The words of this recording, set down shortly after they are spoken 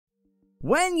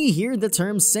When you hear the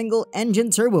term single-engine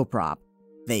turboprop,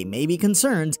 they may be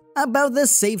concerned about the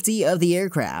safety of the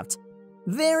aircraft.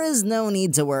 There is no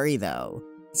need to worry though,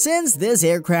 since this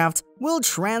aircraft will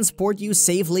transport you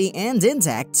safely and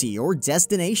intact to your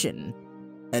destination.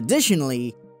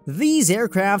 Additionally, these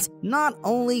aircraft not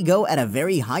only go at a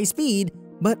very high speed,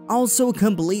 but also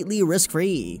completely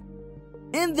risk-free.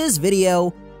 In this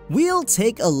video, we'll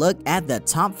take a look at the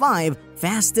top 5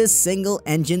 fastest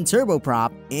single-engine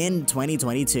turboprop in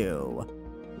 2022.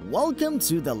 Welcome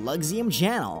to the Luxium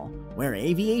channel, where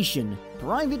aviation,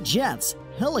 private jets,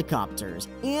 helicopters,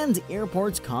 and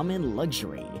airports come in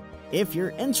luxury. If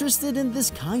you're interested in this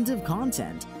kind of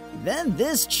content, then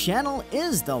this channel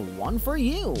is the one for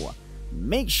you.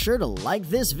 Make sure to like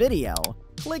this video,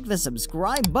 click the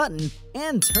subscribe button,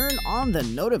 and turn on the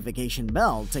notification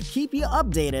bell to keep you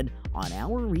updated on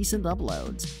our recent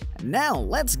uploads. Now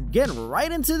let's get right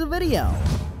into the video.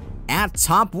 At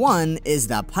top 1 is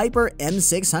the Piper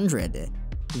M600.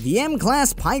 The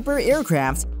M-class Piper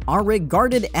aircraft are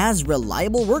regarded as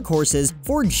reliable workhorses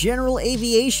for general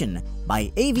aviation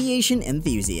by aviation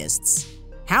enthusiasts.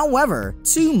 However,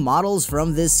 2 models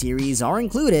from this series are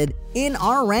included in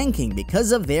our ranking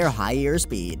because of their high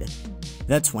airspeed.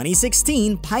 The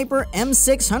 2016 Piper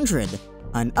M600,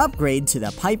 an upgrade to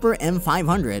the Piper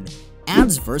M500,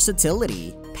 adds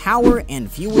versatility, power,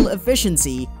 and fuel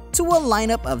efficiency to a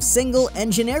lineup of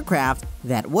single-engine aircraft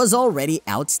that was already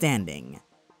outstanding.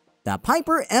 The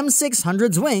Piper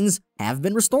M600's wings have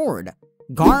been restored,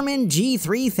 Garmin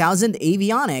G3000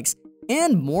 avionics,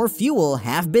 and more fuel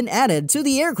have been added to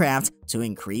the aircraft to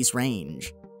increase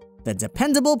range. The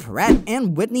dependable Pratt &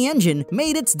 Whitney engine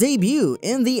made its debut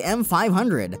in the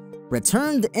M500,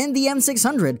 returned in the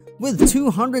M600 with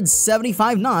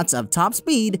 275 knots of top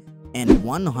speed and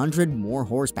 100 more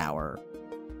horsepower.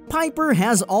 Piper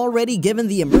has already given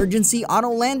the emergency auto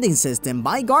landing system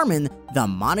by Garmin the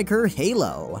moniker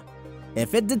Halo.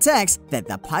 If it detects that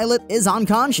the pilot is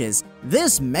unconscious,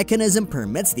 this mechanism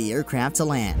permits the aircraft to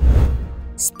land.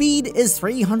 Speed is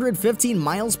 315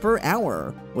 miles per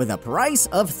hour, with a price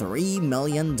of $3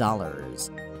 million.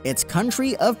 Its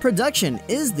country of production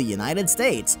is the United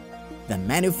States. The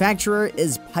manufacturer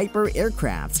is Piper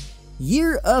Aircraft.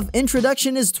 Year of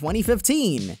introduction is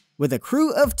 2015, with a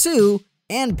crew of 2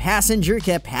 and passenger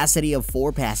capacity of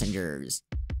 4 passengers.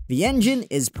 The engine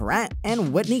is Pratt &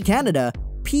 Whitney Canada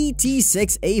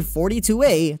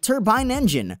PT6A42A turbine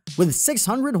engine with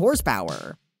 600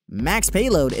 horsepower. Max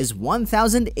payload is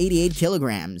 1,088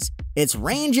 kilograms. Its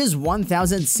range is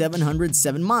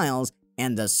 1,707 miles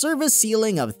and a service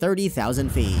ceiling of 30,000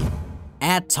 feet.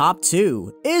 At top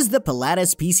 2 is the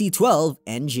Pilatus PC12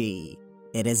 NG.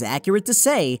 It is accurate to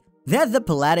say that the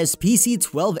Pilatus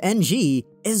PC12 NG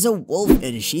is a wolf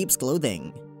in sheep's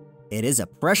clothing. It is a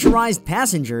pressurized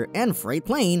passenger and freight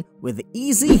plane with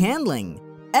easy handling,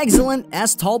 excellent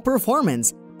STOL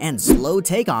performance, and slow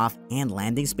takeoff and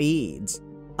landing speeds.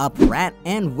 A Pratt &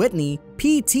 Whitney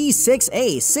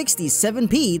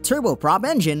PT6A67P turboprop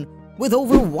engine with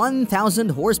over 1,000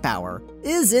 horsepower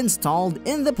is installed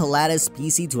in the Pilatus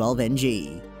PC12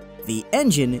 NG. The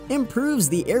engine improves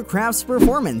the aircraft's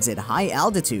performance at high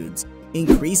altitudes,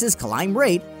 increases climb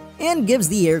rate, and gives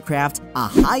the aircraft a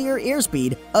higher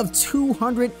airspeed of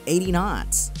 280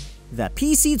 knots. The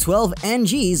PC12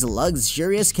 NG's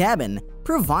luxurious cabin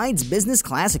provides business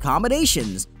class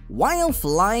accommodations while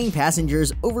flying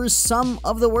passengers over some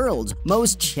of the world's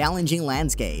most challenging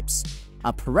landscapes.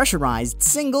 A pressurized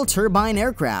single-turbine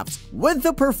aircraft with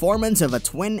the performance of a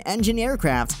twin-engine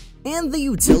aircraft and the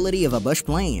utility of a bush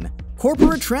plane,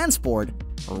 corporate transport,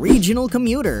 regional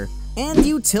commuter, and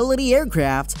utility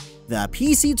aircraft, the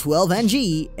PC12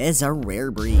 NG is a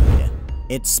rare breed.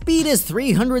 Its speed is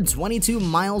 322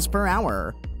 miles per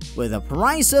hour, with a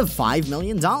price of $5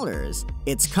 million.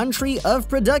 Its country of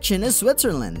production is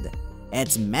Switzerland.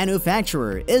 Its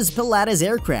manufacturer is Pilatus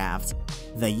Aircraft.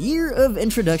 The year of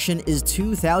introduction is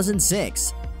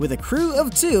 2006, with a crew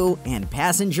of 2 and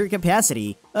passenger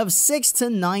capacity of 6 to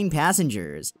 9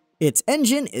 passengers. Its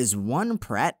engine is one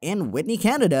Pratt & Whitney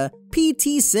Canada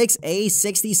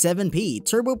PT6A67P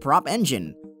turboprop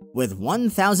engine with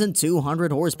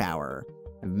 1,200 horsepower.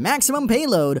 Maximum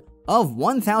payload of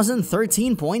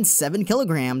 1,013.7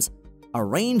 kilograms, a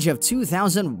range of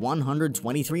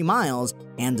 2,123 miles,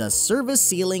 and a service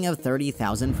ceiling of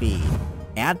 30,000 feet.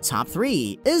 At top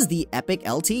 3 is the Epic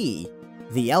LT.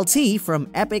 The LT from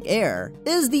Epic Air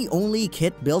is the only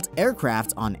kit-built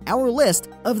aircraft on our list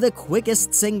of the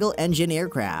quickest single-engine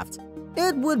aircraft.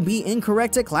 It would be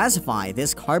incorrect to classify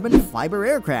this carbon fiber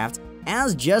aircraft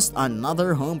as just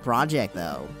another home project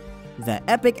though. The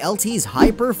Epic LT's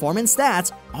high-performance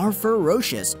stats are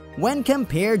ferocious when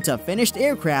compared to finished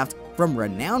aircraft from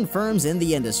renowned firms in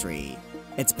the industry.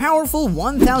 Its powerful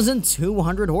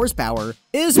 1,200 horsepower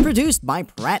is produced by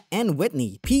Pratt &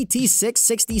 Whitney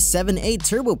PT667A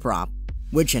turboprop,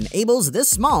 which enables this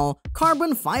small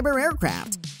carbon fiber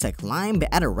aircraft to climb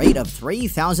at a rate of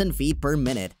 3,000 feet per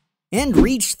minute and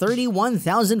reach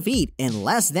 31,000 feet in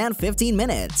less than 15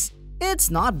 minutes.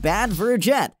 It's not bad for a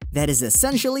jet that is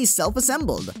essentially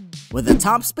self-assembled, with a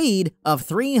top speed of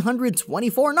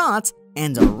 324 knots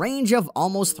and a range of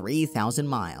almost 3,000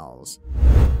 miles.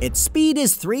 Its speed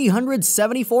is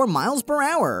 374 miles per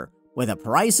hour, with a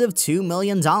price of $2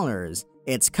 million.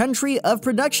 Its country of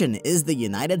production is the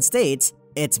United States.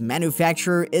 Its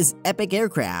manufacturer is Epic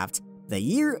Aircraft. The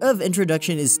year of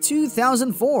introduction is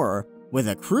 2004, with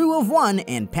a crew of 1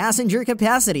 and passenger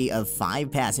capacity of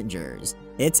 5 passengers.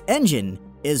 Its engine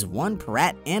is one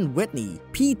Pratt & Whitney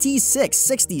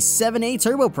PT667A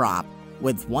turboprop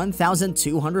with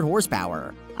 1,200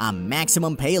 horsepower, a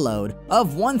maximum payload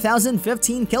of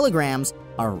 1,015 kilograms,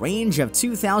 a range of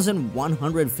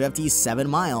 2,157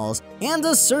 miles, and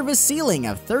a service ceiling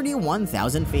of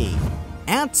 31,000 feet.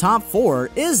 At top 4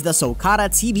 is the Socata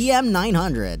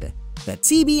TBM-900. The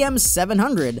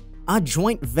TBM-700, a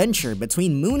joint venture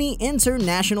between Mooney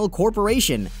International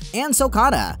Corporation and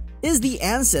Socata, is the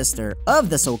ancestor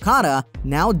of the Socata,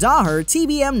 now Daher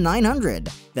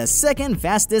TBM-900, the second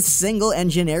fastest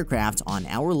single-engine aircraft on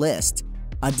our list,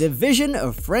 a division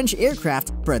of French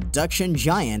aircraft production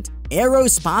giant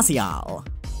Aerospatiale.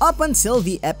 Up until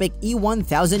the Epic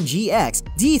E1000 GX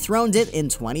dethroned it in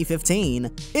 2015,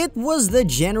 it was the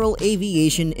general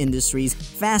aviation industry's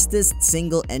fastest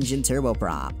single-engine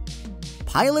turboprop.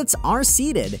 Pilots are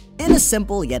seated in a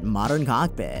simple yet modern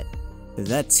cockpit.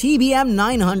 The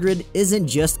TBM-900 isn't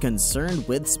just concerned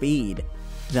with speed.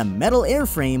 The metal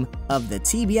airframe of the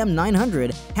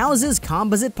TBM-900 houses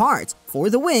composite parts for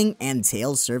the wing and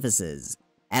tail surfaces.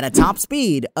 At a top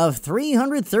speed of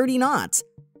 330 knots,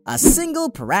 a single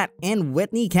Pratt &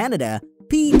 Whitney Canada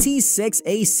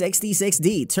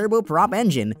PT6A66D turboprop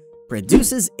engine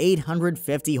produces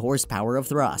 850 horsepower of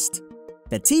thrust.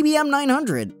 The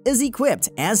TBM-900 is equipped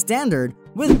as standard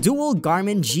with dual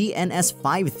Garmin GNS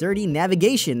 530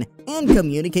 navigation and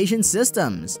communication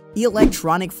systems,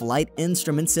 electronic flight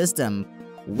instrument system,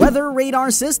 weather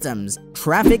radar systems,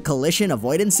 traffic collision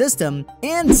avoidance system,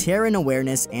 and terrain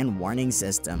awareness and warning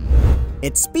system.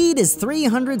 Its speed is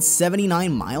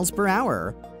 379 miles per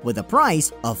hour, with a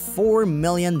price of $4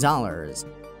 million.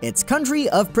 Its country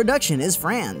of production is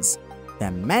France.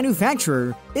 The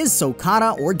manufacturer is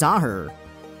Socata or Daher.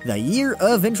 The year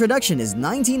of introduction is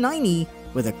 1990,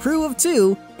 with a crew of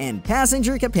 2 and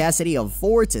passenger capacity of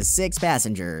 4 to 6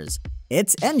 passengers.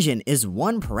 Its engine is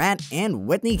one Pratt &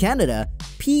 Whitney Canada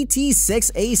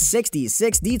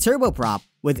PT6A66D turboprop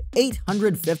with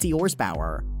 850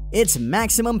 horsepower. Its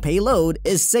maximum payload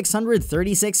is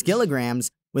 636 kilograms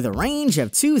with a range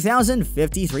of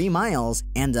 2,053 miles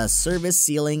and a service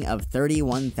ceiling of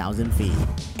 31,000 feet.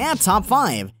 At top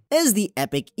 5 is the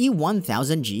Epic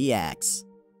E1000 GX.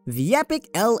 The Epic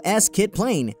LS kit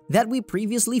plane that we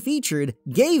previously featured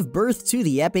gave birth to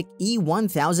the Epic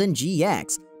E1000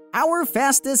 GX, our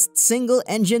fastest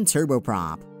single-engine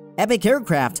turboprop. Epic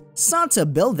Aircraft sought to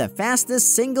build the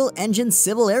fastest single-engine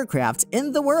civil aircraft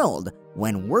in the world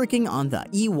when working on the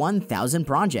E1000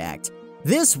 project.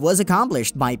 This was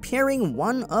accomplished by pairing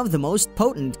one of the most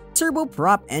potent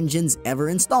turboprop engines ever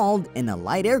installed in a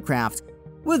light aircraft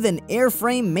with an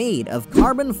airframe made of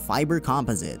carbon fiber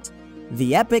composite.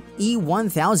 The Epic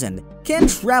E1000 can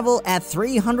travel at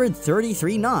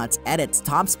 333 knots at its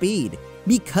top speed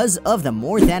because of the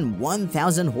more than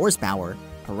 1,000 horsepower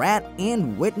Pratt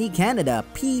 & Whitney Canada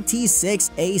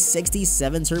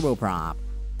PT6A67 turboprop.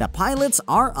 The pilots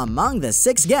are among the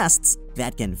 6 guests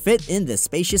that can fit in the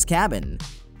spacious cabin.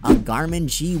 A Garmin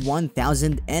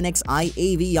G1000 NXI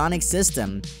avionics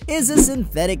system is a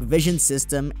synthetic vision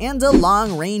system, and a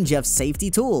long range of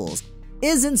safety tools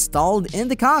is installed in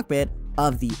the cockpit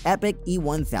of the Epic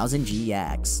E1000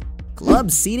 GX.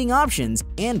 Club seating options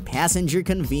and passenger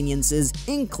conveniences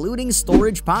including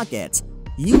storage pockets,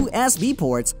 USB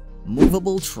ports,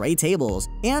 movable tray tables,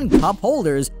 and cup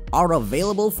holders are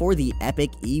available for the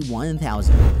Epic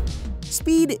E1000.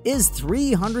 Speed is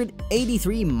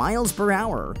 383 miles per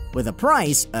hour with a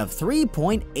price of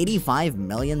 $3.85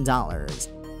 million.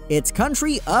 Its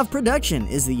country of production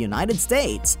is the United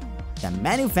States. The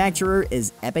manufacturer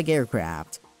is Epic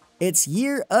Aircraft. Its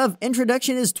year of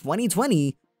introduction is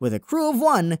 2020 with a crew of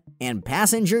 1 and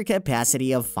passenger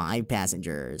capacity of 5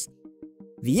 passengers.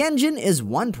 The engine is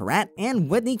one Pratt &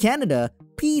 Whitney Canada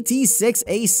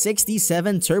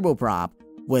PT6A67 turboprop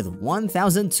with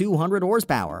 1,200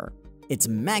 horsepower. Its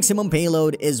maximum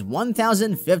payload is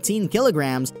 1,015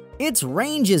 kilograms, its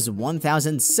range is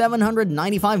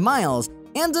 1,795 miles,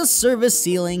 and a service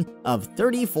ceiling of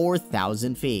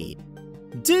 34,000 feet.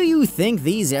 Do you think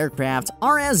these aircraft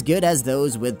are as good as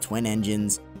those with twin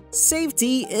engines?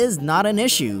 Safety is not an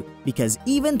issue because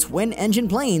even twin-engine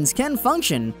planes can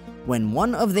function when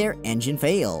one of their engine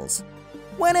fails.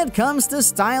 When it comes to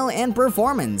style and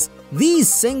performance, these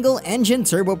single-engine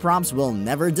turboprops will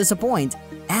never disappoint,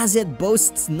 as it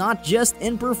boasts not just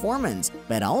in performance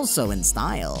but also in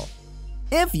style.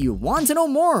 If you want to know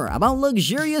more about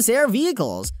luxurious air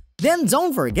vehicles, then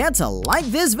don't forget to like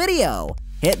this video,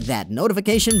 hit that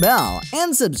notification bell,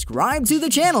 and subscribe to the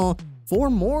channel for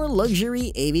more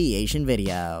luxury aviation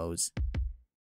videos.